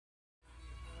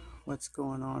What's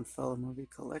going on, fellow movie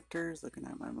collectors? Looking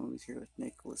at my movies here with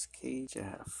Nicolas Cage. I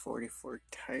have 44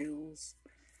 titles.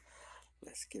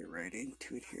 Let's get right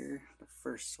into it here. The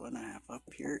first one I have up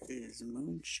here is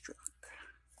Moonstruck.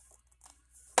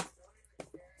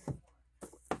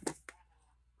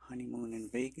 Honeymoon in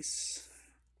Vegas.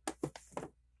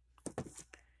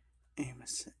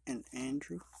 Amos and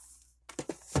Andrew.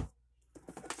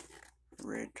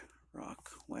 Red Rock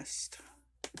West.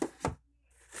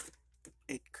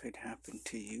 It Could Happen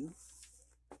to You.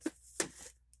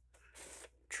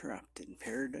 Trapped in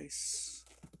Paradise.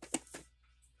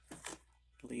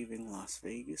 Leaving Las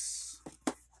Vegas.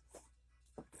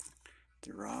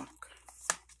 The Rock.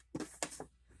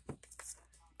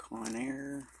 Con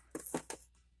Air.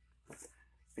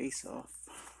 Face Off.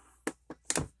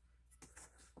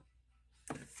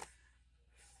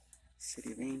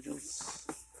 City of Angels.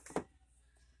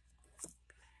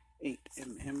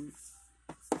 8mm.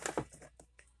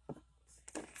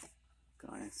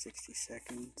 Gone in 60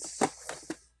 Seconds.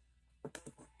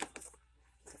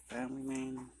 The Family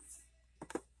Man.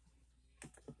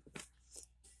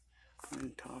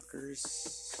 Twin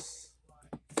Talkers.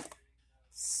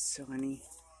 Sunny.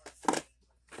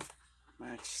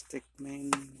 Matchstick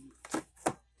Man.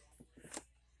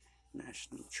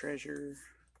 National Treasure.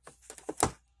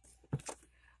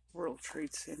 World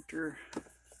Trade Center.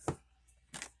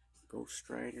 Ghost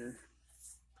Rider.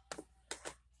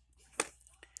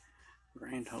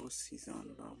 Grindhouse, he's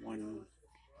on one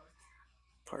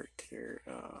part there,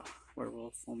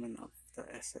 Werewolf Woman of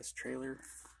the SS trailer.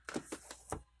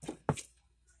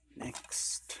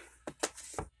 Next,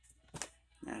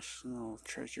 National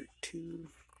Treasure 2,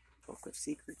 Book of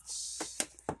Secrets.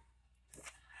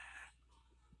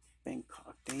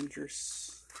 Bangkok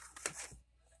Dangerous.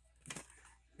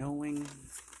 Knowing.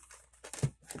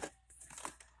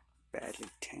 Bad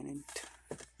Lieutenant.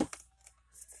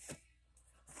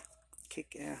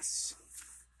 Kick-Ass.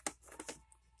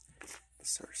 The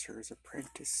Sorcerer's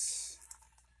Apprentice.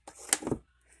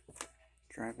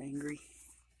 Drive Angry.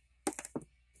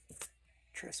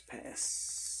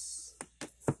 Trespass.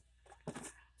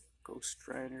 Ghost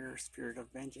Rider, Spirit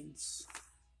of Vengeance.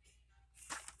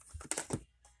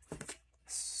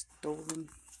 Stolen.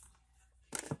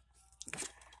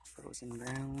 Frozen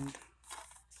Ground.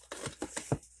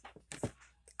 The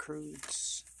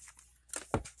Croods.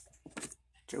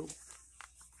 Joe.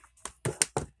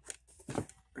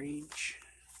 Rage.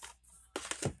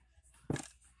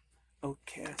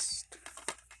 Outcast.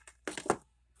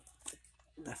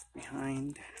 Left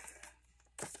Behind.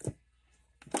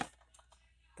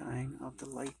 Dying of the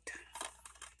Light.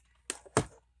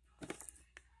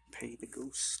 Pay the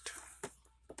Ghost.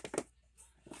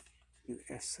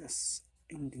 USS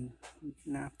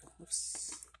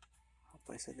Indianapolis. Hope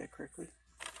I said that correctly.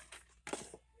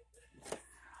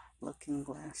 Looking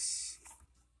Glass.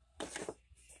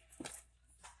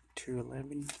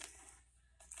 211.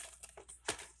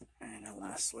 And the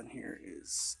last one here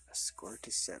is A Score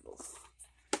to Settle.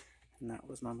 And that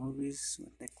was my movies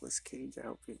with Nicolas Cage. I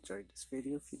hope you enjoyed this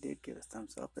video. If you did, give a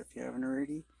thumbs up. If you haven't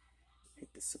already,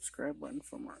 hit the subscribe button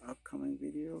for more upcoming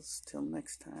videos. Till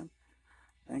next time,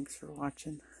 thanks for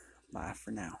watching. Bye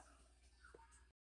for now.